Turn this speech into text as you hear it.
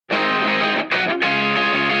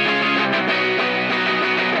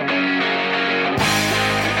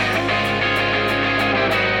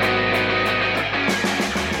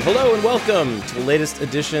Hello and welcome to the latest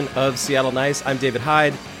edition of Seattle Nice. I'm David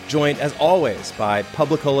Hyde, joined as always by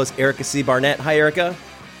Publicola's Erica C. Barnett. Hi, Erica.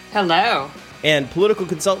 Hello. And political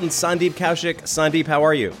consultant Sandeep Kaushik. Sandeep, how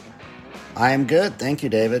are you? I am good. Thank you,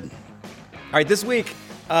 David. All right, this week,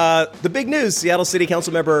 the big news, Seattle City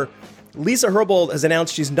Council member Lisa Herbold has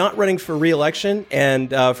announced she's not running for re-election. And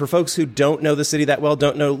for folks who don't know the city that well,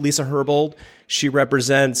 don't know Lisa Herbold, she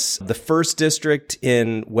represents the 1st District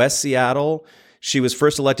in West Seattle. She was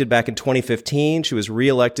first elected back in 2015. She was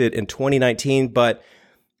re-elected in 2019, but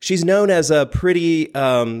she's known as a pretty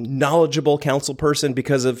knowledgeable council person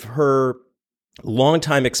because of her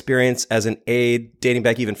longtime experience as an aide, dating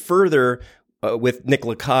back even further with Nick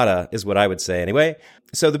Licata, is what I would say anyway.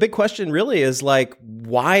 So the big question really is, like,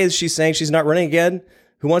 why is she saying she's not running again?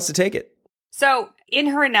 Who wants to take it? So in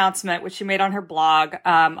her announcement, which she made on her blog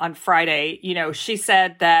on Friday, she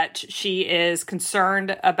said that she is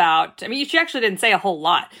concerned about, she actually didn't say a whole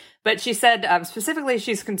lot, but she said specifically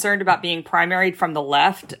she's concerned about being primaried from the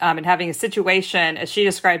left and having a situation, as she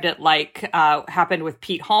described it, like happened with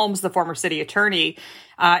Pete Holmes, the former city attorney,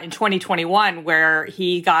 in 2021, where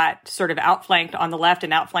he got sort of outflanked on the left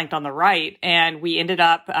and outflanked on the right. And we ended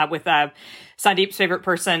up with Sandeep's favorite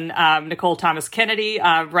person, Nicole Thomas Kennedy,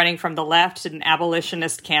 running from the left, an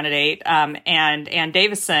abolitionist candidate, and Ann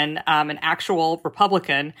Davison, an actual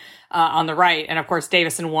Republican, on the right. And of course,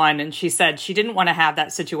 Davison won. And she said she didn't want to have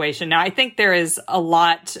that situation. Now, I think there is a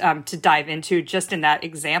lot to dive into just in that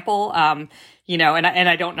example. And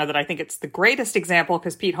I don't know that I think it's the greatest example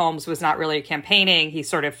because Pete Holmes was not really campaigning. He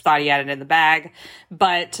sort of thought he had it in the bag.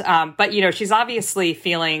 But she's obviously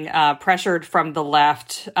feeling pressured from the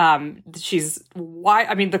left.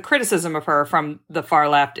 The criticism of her from the far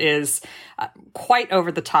left is quite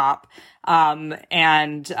over the top.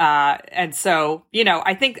 And so,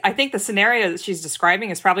 I think the scenario that she's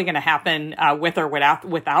describing is probably going to happen, with or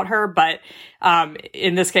without her. But,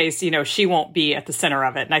 in this case, she won't be at the center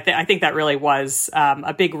of it. And I think that really was,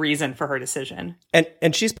 a big reason for her decision.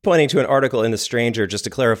 And she's pointing to an article in The Stranger, just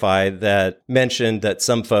to clarify, that mentioned that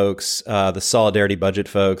some folks, the Solidarity Budget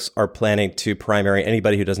folks, are planning to primary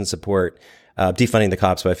anybody who doesn't support, defunding the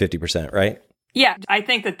cops by 50%, right? Yeah, I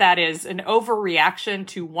think that is an overreaction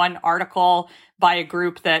to one article by a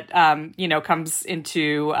group that, comes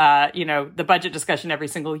into, the budget discussion every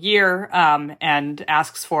single year, and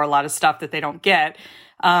asks for a lot of stuff that they don't get.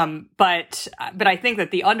 But I think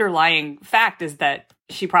that the underlying fact is that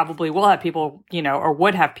she probably will have people, or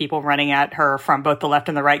would have people running at her from both the left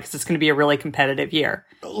and the right, because it's going to be a really competitive year.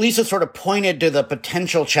 Lisa sort of pointed to the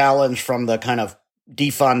potential challenge from the kind of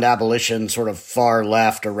defund abolition sort of far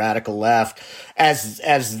left or radical left as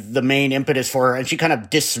the main impetus for her. And she kind of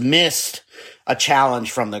dismissed a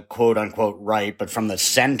challenge from the quote unquote right, but from the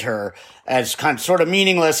center as kind of sort of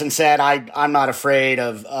meaningless, and said, I'm not afraid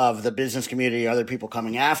of the business community or other people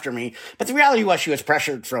coming after me. But the reality was she was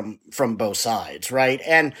pressured from both sides, right?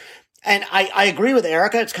 And I agree with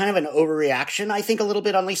Erica. It's kind of an overreaction, I think, a little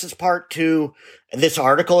bit on Lisa's part to this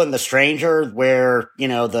article in The Stranger, where,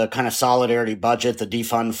 the kind of Solidarity Budget, the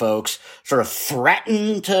defund folks sort of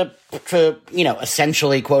threaten to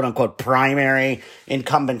essentially, quote unquote, primary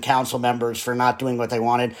incumbent council members for not doing what they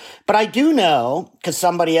wanted. But I do know, because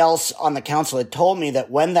somebody else on the council had told me, that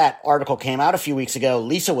when that article came out a few weeks ago,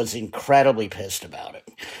 Lisa was incredibly pissed about it.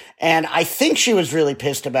 And I think she was really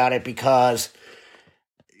pissed about it because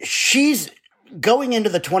she's going into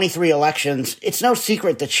the 23 elections. It's no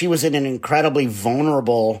secret that she was in an incredibly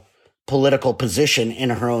vulnerable political position in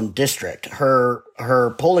her own district.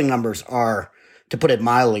 Her polling numbers are, to put it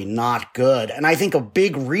mildly, not good. And I think a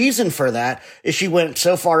big reason for that is she went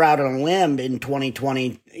so far out on a limb in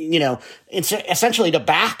 2020, essentially to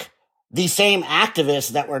back these same activists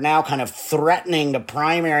that were now kind of threatening to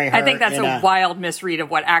primary her. I think that's a wild misread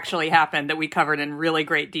of what actually happened that we covered in really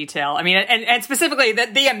great detail. I mean, and specifically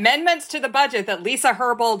the amendments to the budget that Lisa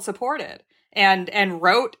Herbold supported and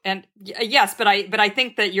wrote. And yes, but I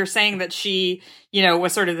think that you're saying that she,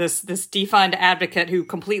 was sort of this defund advocate who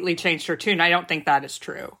completely changed her tune. I don't think that is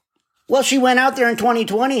true. Well, she went out there in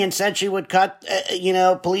 2020 and said she would cut,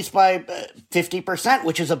 police by 50%,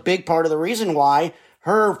 which is a big part of the reason why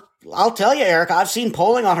I'll tell you, Eric, I've seen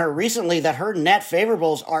polling on her recently that her net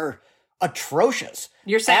favorables are atrocious.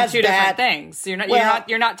 You're saying two different things. You're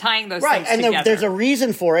not tying those things together. And there's a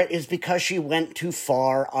reason for it, is because she went too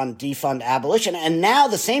far on defund abolition. And now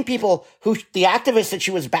the same people the activists that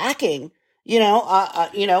she was backing,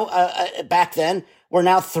 back then, were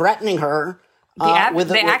now threatening her. The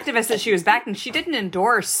activist that she was backing, she didn't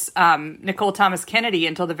endorse Nicole Thomas Kennedy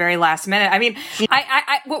until the very last minute. I mean,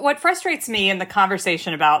 what frustrates me in the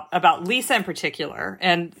conversation about Lisa in particular,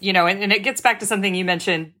 and it gets back to something you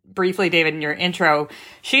mentioned briefly, David, in your intro,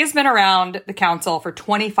 she has been around the council for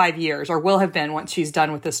 25 years, or will have been once she's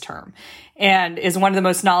done with this term, and is the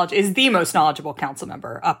most knowledgeable council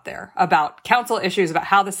member up there about council issues, about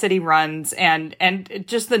how the city runs, and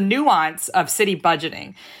just the nuance of city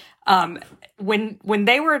budgeting. When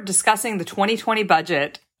they were discussing the 2020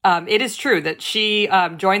 budget, it is true that she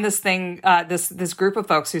joined this group of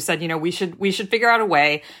folks who said, we should figure out a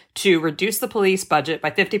way to reduce the police budget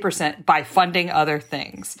by 50% by funding other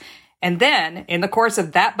things. And then in the course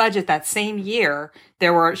of that budget that same year,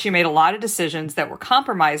 she made a lot of decisions that were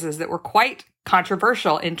compromises that were quite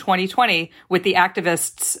controversial in 2020 with the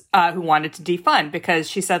activists who wanted to defund, because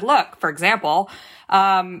she said, look, for example,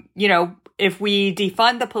 if we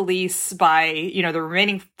defund the police by, the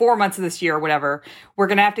remaining 4 months of this year or whatever, we're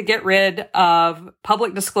going to have to get rid of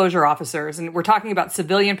public disclosure officers. And we're talking about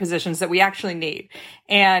civilian positions that we actually need.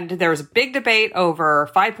 And there was a big debate over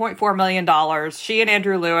 $5.4 million. She and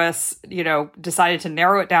Andrew Lewis, decided to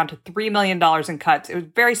narrow it down to $3 million in cuts. It was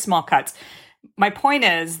very small cuts. My point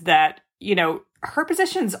is that, her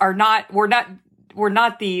positions were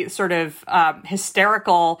not the sort of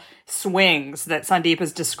hysterical swings that Sandeep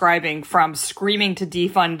is describing, from screaming to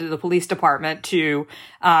defund the police department to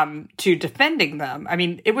defending them. I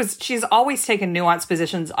mean, she's always taken nuanced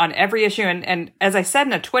positions on every issue. And as I said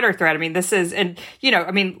in a Twitter thread,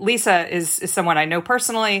 Lisa is someone I know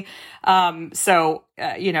personally. So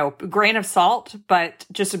grain of salt, but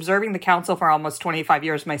just observing the council for almost 25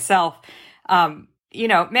 years myself, man,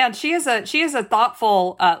 she is a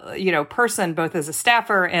thoughtful, person, both as a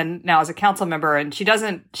staffer and now as a council member. And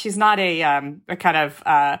she's not a kind of,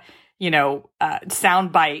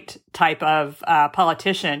 soundbite type of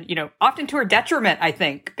politician, often to her detriment, I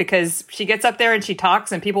think, because she gets up there and she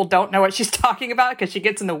talks and people don't know what she's talking about because she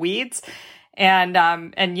gets in the weeds. And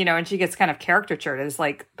she gets kind of caricatured as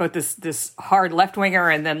like both this hard left winger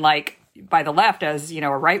and then like by the left as, a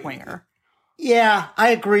right winger. Yeah,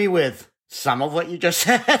 I agree with some of what you just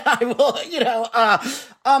said. I will,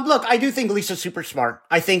 look, I do think Lisa's super smart.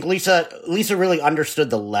 I think Lisa really understood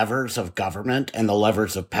the levers of government and the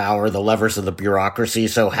levers of power, the levers of the bureaucracy.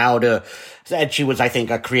 And she was, I think,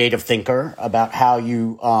 a creative thinker about how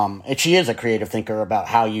and she is a creative thinker about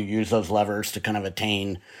how you use those levers to kind of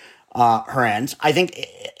attain, her ends. I think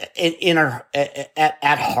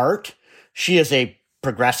at heart, she is a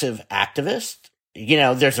progressive activist.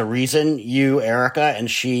 There's a reason you, Erica, and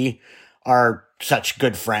she are such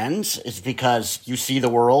good friends, is because you see the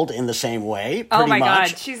world in the same way. Oh my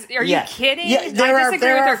much. God, are you kidding? Yeah, there I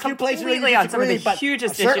disagree are with her a few places completely on some of the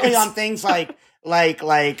hugest issues. Certainly on things like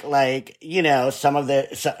some of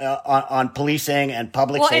the on policing and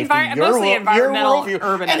public safety. Mostly environmental,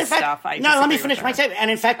 urban and in fact, stuff. Let me finish my statement.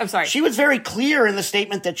 And in fact, I'm sorry. She was very clear in the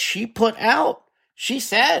statement that she put out. She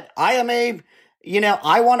said, "I am I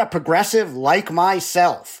want a progressive like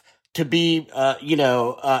myself to be,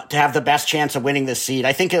 to have the best chance of winning this seat."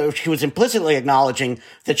 I think she was implicitly acknowledging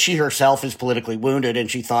that she herself is politically wounded and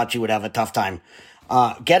she thought she would have a tough time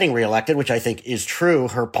getting reelected, which I think is true.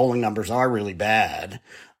 Her polling numbers are really bad.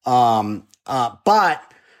 So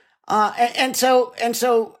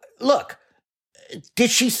look, did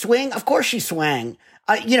she swing? Of course she swung.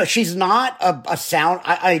 She's not a sound.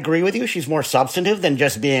 I agree with you. She's more substantive than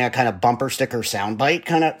just being a kind of bumper sticker soundbite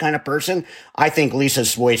kind of person. I think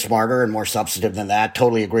Lisa's way smarter and more substantive than that.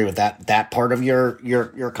 Totally agree with that part of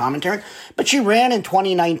your commentary. But she ran in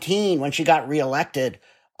 2019 when she got reelected.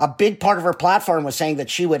 A big part of her platform was saying that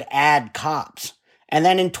she would add cops. And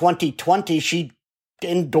then in 2020, she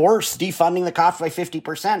endorsed defunding the cops by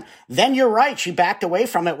 50%. Then you're right. She backed away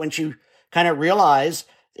from it when she kind of realized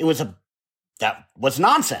that was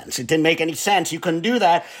nonsense. It didn't make any sense. You couldn't do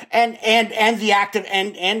that. And inspired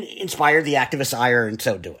the activist ire in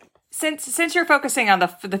so doing. Since you're focusing on the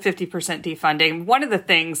 50% defunding, one of the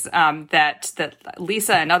things that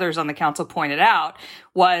Lisa and others on the council pointed out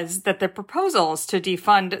was that the proposals to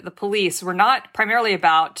defund the police were not primarily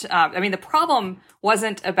about, the problem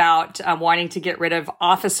wasn't about wanting to get rid of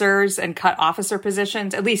officers and cut officer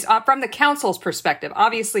positions, at least from the council's perspective.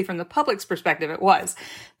 Obviously, from the public's perspective, it was.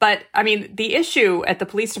 But, the issue at the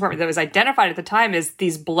police department that was identified at the time is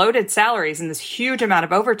these bloated salaries and this huge amount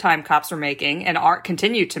of overtime cops were making and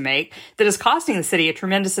continue to make that is costing the city a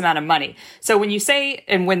tremendous amount of money. So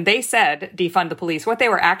when they said defund the police, what they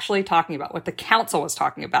were actually talking about, what the council was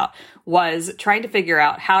talking about, was trying to figure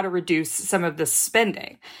out how to reduce some of the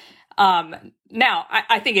spending. Now,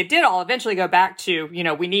 I think it did all eventually go back to,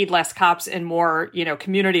 we need less cops and more,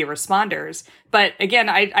 community responders. But again,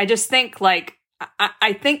 I just think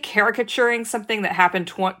I think caricaturing something that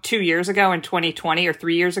happened 2 years ago in 2020 or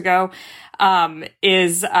 3 years ago,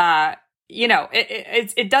 is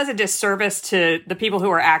it does a disservice to the people who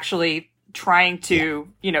are actually trying to,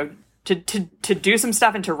 to do some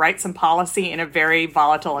stuff and to write some policy in a very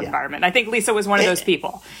volatile environment. I think Lisa was one of those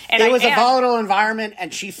people. And it was a volatile environment,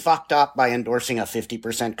 and she fucked up by endorsing a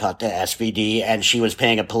 50% cut to SVD, and she was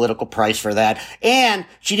paying a political price for that. And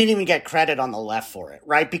she didn't even get credit on the left for it,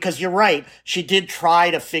 right? Because you're right, she did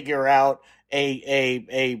try to figure out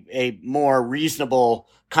a more reasonable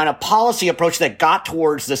kind of policy approach that got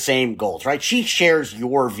towards the same goals, right? She shares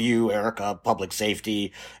your view, Erica, of public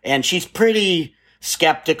safety, and she's pretty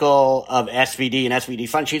skeptical of SVD and SVD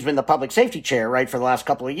funds. She's been the public safety chair, right, for the last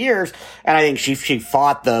couple of years. And I think she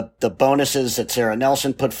fought the bonuses that Sarah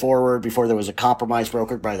Nelson put forward before there was a compromise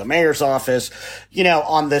brokered by the mayor's office.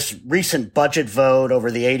 On this recent budget vote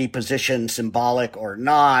over the 80 position, symbolic or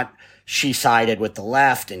not, she sided with the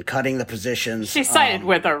left in cutting the positions. She sided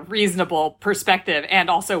with a reasonable perspective, and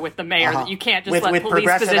also with the mayor that you can't just let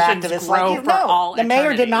police positions grow for all the eternity.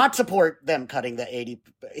 mayor did not support them cutting the 80.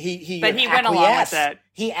 He went along with it.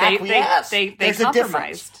 He acquiesced. They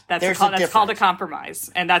compromised. That's called a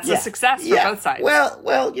compromise, and that's a success for both sides.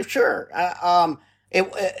 Well, you're sure.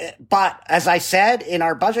 But as I said in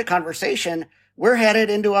our budget conversation, we're headed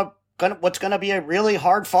into what's going to be a really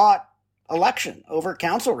hard fought election over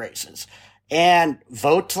council races, and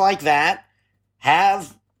votes like that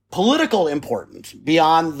have political importance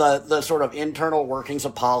beyond the sort of internal workings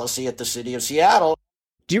of policy at the city of Seattle.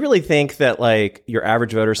 Do you really think that your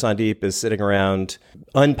average voter, Sandeep, is sitting around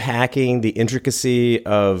unpacking the intricacy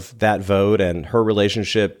of that vote and her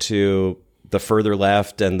relationship to the further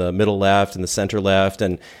left and the middle left and the center left,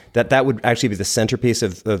 and that would actually be the centerpiece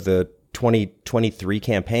of the 2023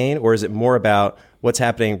 campaign? Or is it more about what's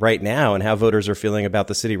happening right now and how voters are feeling about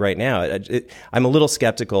the city right now? I'm a little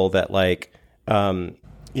skeptical that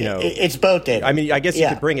it's both, David. I mean, I guess you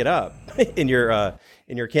could bring it up in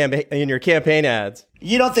your campaign ads.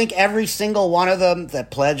 You don't think every single one of them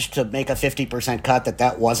that pledged to make a 50% cut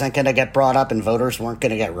that wasn't going to get brought up and voters weren't going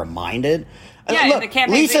to get reminded? Yeah, look, in the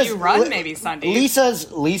campaigns that you run, maybe, Sunday.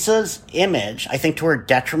 Lisa's image, I think, to her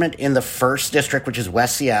detriment in the first district, which is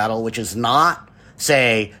West Seattle, which is not,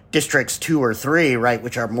 say, districts 2 or 3, right,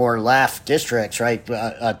 which are more left districts, right?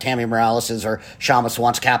 Tammy Morales's or Shama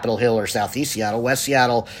Swan's Capitol Hill or Southeast Seattle. West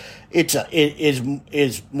Seattle, it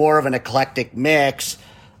is more of an eclectic mix,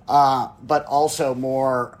 but also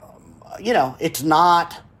more, it's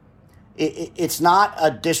not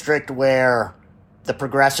a district where the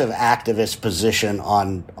progressive activist position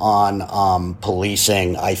on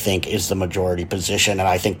policing, I think, is the majority position, and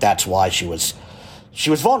I think that's why she was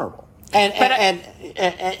vulnerable.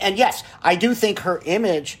 And yes, I do think her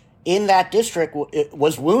image in that district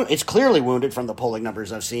was wounded. It's clearly wounded from the polling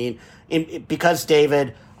numbers I've seen. Because,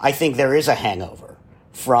 David, I think there is a hangover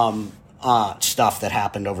from stuff that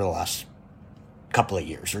happened over the last couple of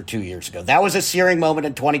years or 2 years ago. That was a searing moment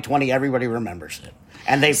in 2020. Everybody remembers it.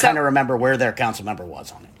 And they kind of remember where their council member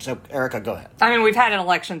was on it. So, Erica, go ahead. I mean, we've had an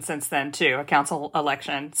election since then, too, a council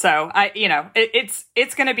election. So,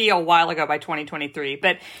 it's going to be a while ago by 2023.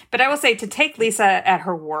 But I will say, to take Lisa at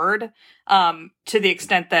her word, to the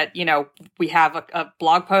extent that, we have a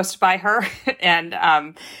blog post by her and,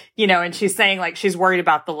 and she's saying she's worried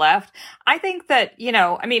about the left. I think that,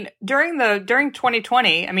 during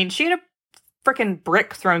 2020, she had a freaking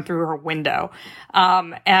brick thrown through her window.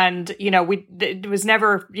 It was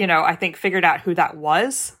never, I think, figured out who that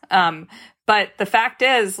was. But the fact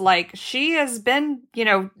is, she has been,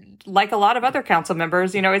 like a lot of other council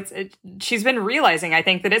members, she's been realizing, I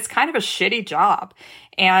think, that it's kind of a shitty job.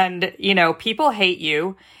 And, people hate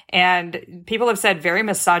you. And people have said very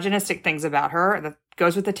misogynistic things about her. That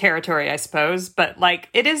goes with the territory, I suppose. But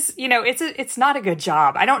it is, it's not a good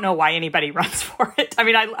job. I don't know why anybody runs for it. I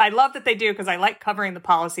mean, I love that they do, because I like covering the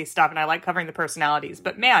policy stuff and I like covering the personalities.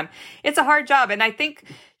 But man, it's a hard job. And I think,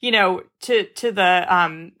 to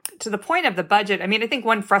the point of the budget, I mean, I think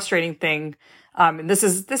one frustrating thing, and this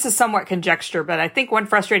is somewhat conjecture, but I think one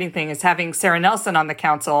frustrating thing is having Sarah Nelson on the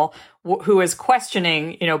council, who is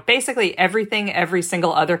questioning, basically everything every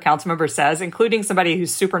single other council member says, including somebody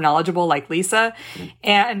who's super knowledgeable like Lisa,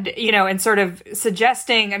 and and sort of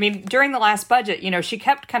suggesting. I mean, during the last budget, she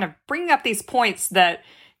kept kind of bringing up these points that,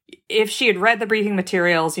 if she had read the briefing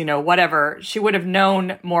materials, whatever, she would have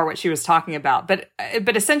known more what she was talking about. But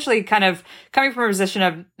essentially kind of coming from a position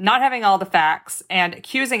of not having all the facts and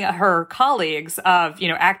accusing her colleagues of,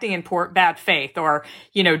 acting in bad faith or,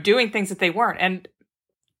 doing things that they weren't. And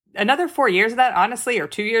another 4 years of that, honestly, or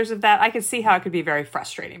 2 years of that, I could see how it could be very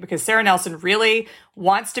frustrating because Sarah Nelson really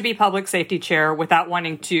wants to be public safety chair without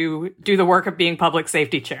wanting to do the work of being public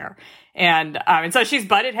safety chair. And so she's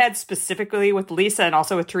butted heads specifically with Lisa and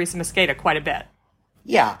also with Teresa Mosqueda quite a bit.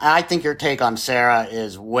 Yeah, I think your take on Sarah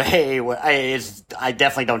is I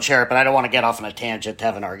definitely don't share it, but I don't want to get off on a tangent to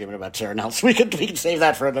have an argument about Sarah Nelson. We can save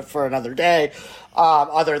that for another day.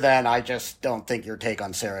 Other than I just don't think your take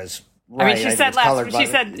on Sarah's right. I mean, she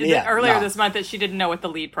said earlier this month that she didn't know what the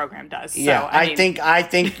LEAD program does. So, yeah, I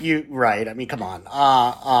think you right. I mean, come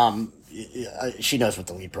on. She knows what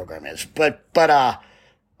the LEAD program is, but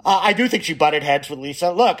I do think she butted heads with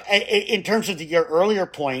Lisa. Look, in terms of your earlier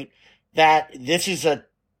point, that this is a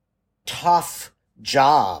tough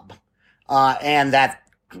job, and that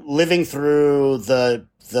living through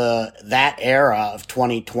that era of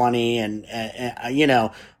 2020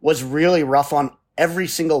 and was really rough on every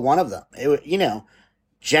single one of them.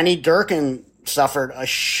 Jenny Durkin suffered a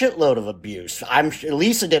shitload of abuse.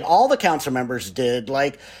 Lisa did, all the council members did,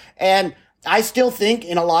 and I still think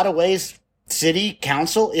in a lot of ways, city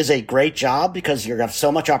council is a great job because you have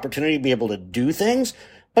so much opportunity to be able to do things.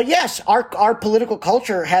 But yes, our political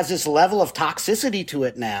culture has this level of toxicity to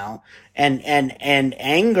it now, and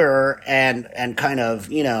anger and kind of,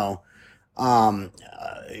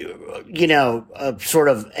 sort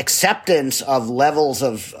of acceptance of levels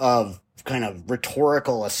of kind of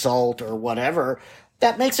rhetorical assault or whatever.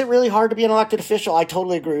 That makes it really hard to be an elected official. I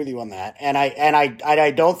totally agree with you on that. And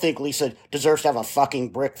I don't think Lisa deserves to have a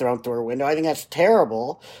fucking brick thrown through her window. I think that's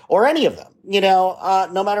terrible. Or any of them,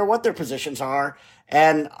 no matter what their positions are.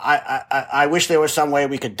 And I wish there was some way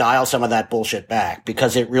we could dial some of that bullshit back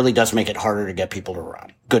because it really does make it harder to get people to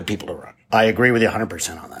run, good people to run. I agree with you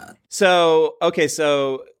 100% on that. So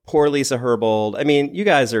poor Lisa Herbold. I mean, you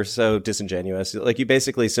guys are so disingenuous. Like, you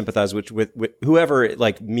basically sympathize with whoever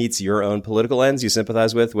meets your own political ends. You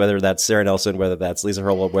sympathize with, whether that's Sarah Nelson, whether that's Lisa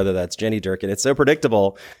Herbold, whether that's Jenny Durkin. It's so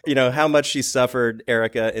predictable. How much she suffered,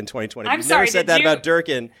 Erica, in 2020. I'm sorry, never said that about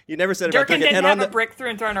Durkin. You never said it about Durkin. Durkin didn't have a brick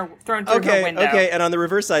thrown through her window. Okay, and on the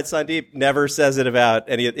reverse side, Sandeep never says it about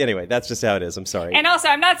any. Anyway, that's just how it is. I'm sorry. And also,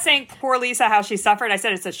 I'm not saying poor Lisa how she suffered. I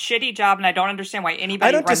said it's a shitty job, and I don't understand why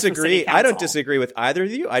anybody runs for city council. I don't disagree with either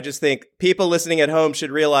of you. I just think people listening at home should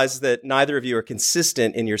realize that neither of you are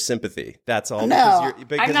consistent in your sympathy. That's all. No,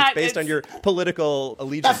 because it's based on your political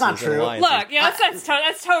allegiances. That's not true. Look,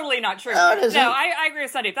 that's totally not true. No, it isn't. No, I agree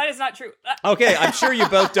with Sandeep. That is not true. Okay, I'm sure you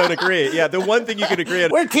both don't agree. Yeah, the one thing you could agree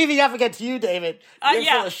on. We're teaming up against you, David. You're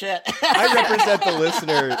full of shit. I represent the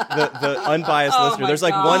listener, the unbiased listener. There's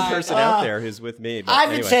one person out there who's with me. I've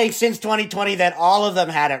been saying since 2020 that all of them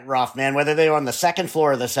had it rough, man. Whether they were on the second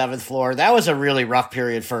floor or the seventh floor, that was a really rough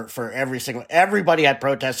period for everybody had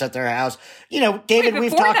protests at their house. David,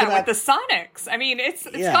 we've talked about with the Sonics. I mean, it's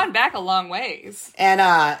gone back a long ways.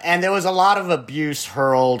 And there was a lot of abuse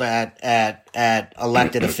hurled at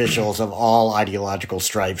elected officials of all ideological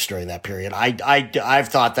stripes during that period. I've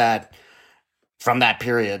thought that from that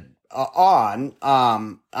period on.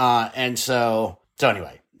 And so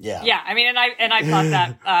anyway. Yeah. Yeah. I mean, and I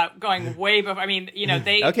thought that going way before. I mean,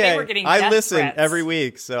 they were getting. I death listen threats. every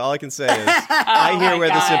week, so all I can say is I hear where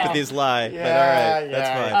the sympathies lie. Yeah, but all right, that's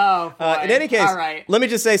fine. Oh, boy. In any case, all right. Let me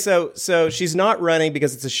just say, so she's not running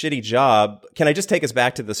because it's a shitty job. Can I just take us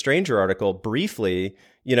back to the Stranger article briefly?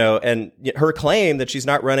 And her claim that she's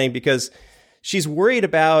not running because she's worried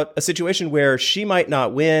about a situation where she might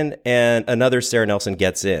not win and another Sarah Nelson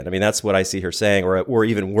gets in. I mean, that's what I see her saying, or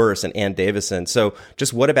even worse, an Ann Davison. So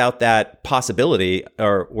just what about that possibility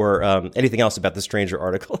or anything else about the Stranger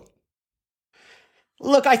article?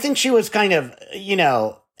 Look, I think she was kind of,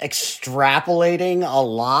 extrapolating a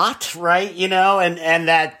lot, right? And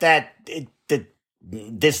that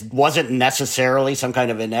this wasn't necessarily some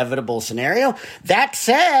kind of inevitable scenario. That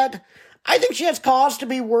said, I think she has cause to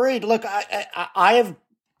be worried. Look, I have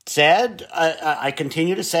said, I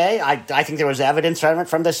continue to say, I think there was evidence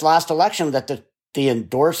from this last election that the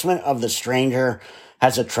endorsement of the Stranger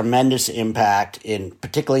has a tremendous impact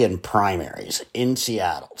particularly in primaries in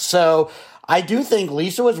Seattle. So I do think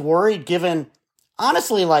Lisa was worried given,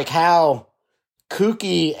 honestly, how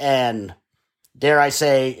kooky and, dare I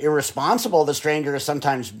say, irresponsible the Stranger has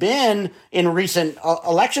sometimes been in recent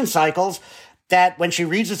election cycles, that when she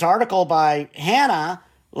reads this article by Hannah,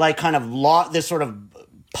 this sort of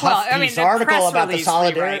piece article about the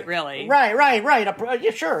solidarity. Really. Right.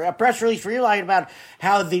 A press release relied about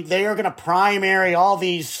how they are going to primary all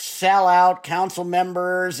these sellout council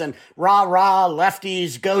members and rah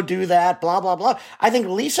lefties, go do that, blah, blah, blah. I think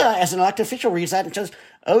Lisa, as an elected official, reads that and says,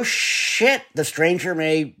 oh shit, the Stranger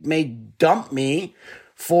may dump me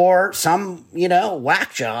for some,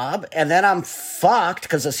 whack job, and then I'm fucked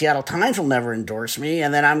because the Seattle Times will never endorse me,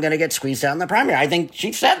 and then I'm going to get squeezed out in the primary. I think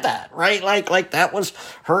she said that, right? Like that was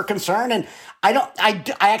her concern, and I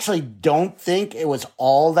actually don't think it was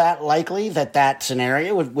all that likely that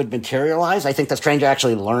scenario would materialize. I think the Stranger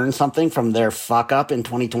actually learned something from their fuck up in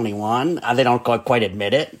 2021. They don't quite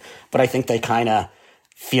admit it, but I think they kind of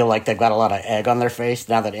feel like they've got a lot of egg on their face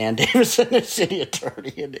now that Ann Davison is city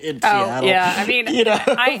attorney in Seattle. Yeah. I mean,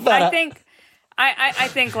 I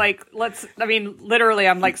think literally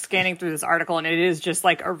I'm like scanning through this article, and it is just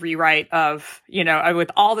like a rewrite of,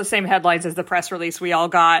 with all the same headlines as the press release we all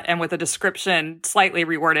got, and with a description slightly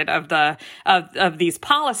reworded of these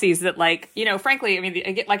policies that, like, frankly, I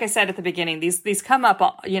mean, like I said at the beginning, these come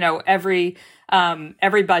up, every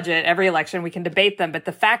budget, every election. We can debate them, but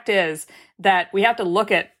the fact is that we have to look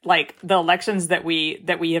at like the elections that we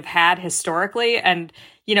have had historically, and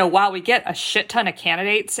while we get a shit ton of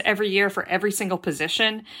candidates every year for every single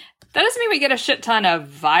position, that doesn't mean we get a shit ton of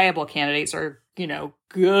viable candidates or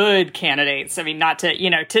good candidates. I mean, not to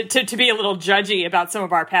to be a little judgy about some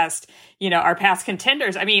of our past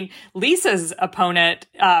contenders. I mean, Lisa's opponent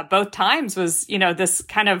both times was this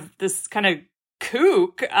kind of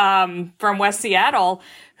kook from West Seattle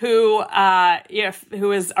who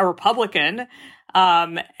is a Republican,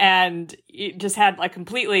 and just had like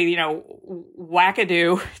completely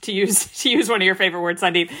wackadoo, to use one of your favorite words,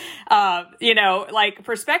 Sandeep, like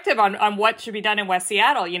perspective on what should be done in West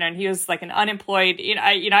Seattle, and he was like an unemployed,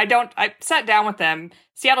 I sat down with them.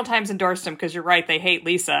 Seattle Times endorsed him because you're right, they hate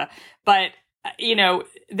Lisa, but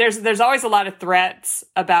there's always a lot of threats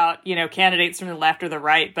about, candidates from the left or the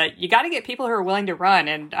right, but you got to get people who are willing to run.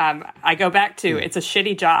 And I go back to, it's a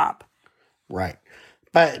shitty job. Right.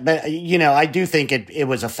 But I do think it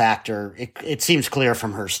was a factor. It seems clear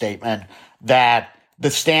from her statement that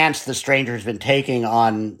the stance the Stranger's been taking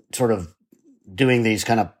on sort of doing these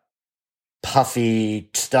kind of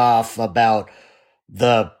puffy stuff about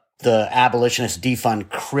the abolitionist defund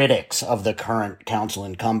critics of the current council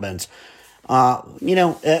incumbents,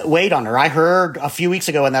 weighed on her. I heard a few weeks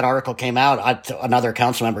ago when that article came out, another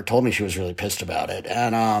council member told me she was really pissed about it.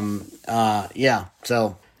 And,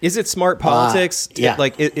 so. Is it smart politics? Yeah.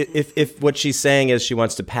 Like, if what she's saying is she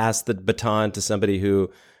wants to pass the baton to somebody who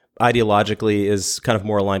ideologically is kind of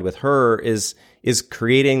more aligned with her, is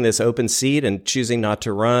creating this open seat and choosing not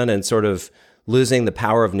to run and sort of losing the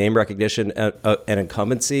power of name recognition and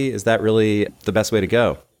incumbency, is that really the best way to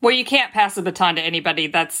go? Well, you can't pass the baton to anybody.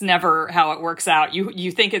 That's never how it works out.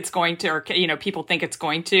 You think it's going to, or people think it's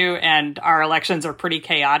going to, and our elections are pretty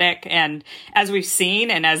chaotic. And as we've seen,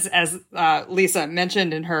 and as Lisa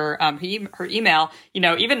mentioned in her email,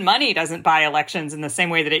 even money doesn't buy elections in the same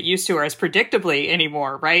way that it used to, or as predictably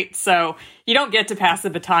anymore, right? So you don't get to pass the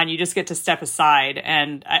baton; you just get to step aside.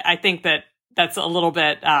 And I think that's a little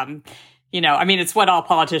bit. It's what all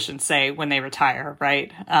politicians say when they retire,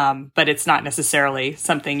 right? But it's not necessarily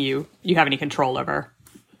something you have any control over.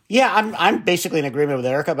 Yeah, I'm basically in agreement with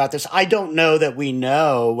Erica about this. I don't know that we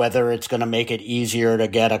know whether it's going to make it easier to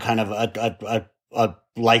get a kind of a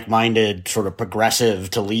like-minded sort of progressive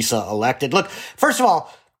to Lisa elected. Look, first of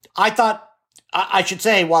all, I thought I should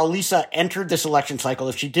say, while Lisa entered this election cycle,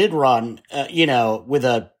 if she did run, with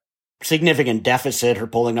a significant deficit, her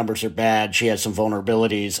polling numbers are bad, she has some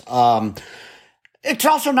vulnerabilities. It's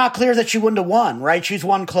also not clear that she wouldn't have won, right? She's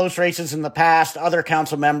won close races in the past. Other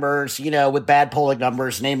council members, with bad polling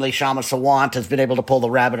numbers, namely Shama Sawant, has been able to pull the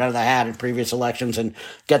rabbit out of the hat in previous elections and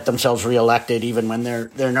get themselves reelected even when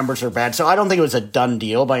their numbers are bad. So I don't think it was a done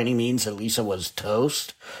deal by any means that Lisa was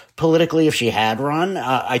toast politically if she had run.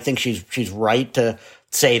 I think she's right to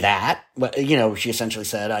say that. She essentially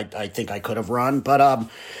said, I think I could have run.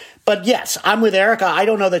 But yes, I'm with Erica. I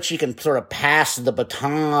don't know that she can sort of pass the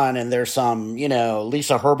baton and there's some,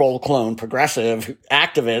 Lisa Herbold clone progressive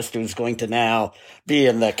activist who's going to now be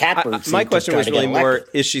in the catbird seat. My question was really more,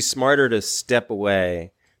 is she smarter to step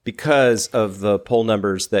away because of the poll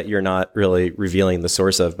numbers that you're not really revealing the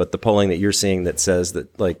source of, but the polling that you're seeing that says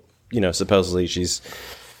that, supposedly she's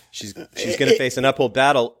going to face an uphill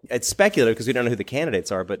battle. It's speculative because we don't know who the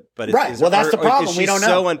candidates are, but right. Well, that's the problem. We don't know.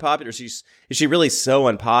 So unpopular. Is she really so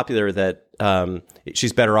unpopular that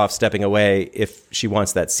she's better off stepping away if she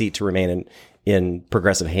wants that seat to remain in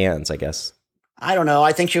progressive hands? I guess. I don't know.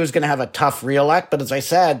 I think she was going to have a tough reelect, but as I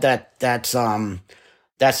said, that's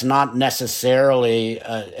not necessarily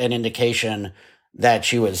an indication that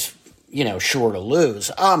she was sure to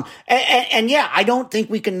lose. And yeah, I don't think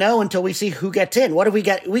we can know until we see who gets in. What do we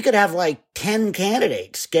get? We could have like 10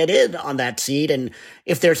 candidates get in on that seat. And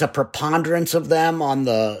if there's a preponderance of them on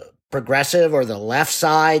the progressive or the left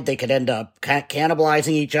side. They could end up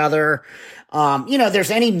cannibalizing each other.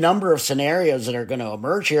 There's any number of scenarios that are going to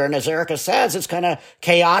emerge here. And as Erica says, it's kind of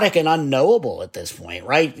chaotic and unknowable at this point,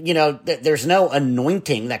 right? There's no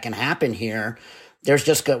anointing that can happen here. We're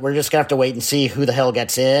just going to have to wait and see who the hell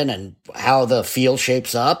gets in and how the field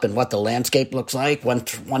shapes up and what the landscape looks like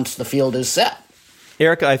once the field is set.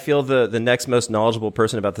 Erica, I feel the next most knowledgeable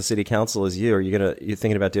person about the city council is you. Are you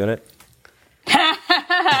thinking about doing it?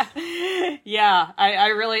 Yeah,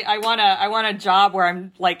 I want a job where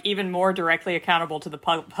I'm like even more directly accountable to the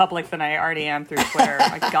public than I already am through Twitter.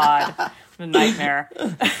 My God, what a nightmare.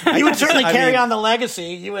 You would certainly carry on the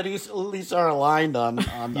legacy. You would at least are aligned on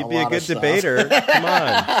you'd be a good debater. Come on.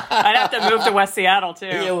 I'd have to move to West Seattle too.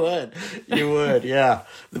 You would. Yeah,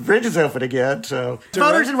 the bridge is open again. So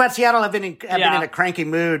voters in West Seattle have been in a cranky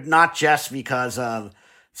mood, not just because of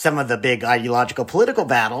some of the big ideological political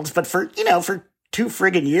battles, but for 2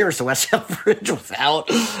 friggin' years the West Seattle Bridge was out,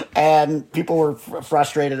 and people were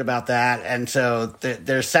frustrated about that. And so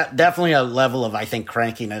there's definitely a level of, I think,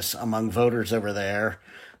 crankiness among voters over there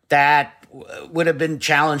that would have been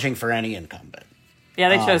challenging for any incumbent. Yeah,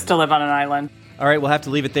 they chose to live on an island. All right, we'll have to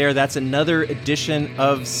leave it there. That's another edition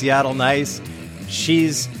of Seattle Nice.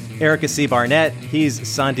 She's Erica C. Barnett. He's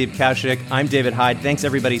Sandeep Kaushik. I'm David Hyde. Thanks,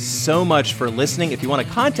 everybody, so much for listening. If you want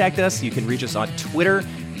to contact us, you can reach us on Twitter,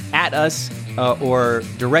 at us, or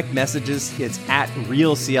direct messages. It's at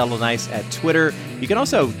Real Seattle Nice at Twitter. You can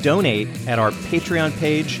also donate at our Patreon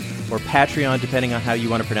page or Patreon, depending on how you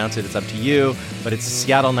want to pronounce it. It's up to you. But it's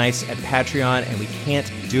Seattle Nice at Patreon, and we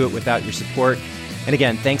can't do it without your support. And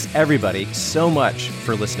again, thanks everybody so much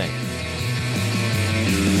for listening.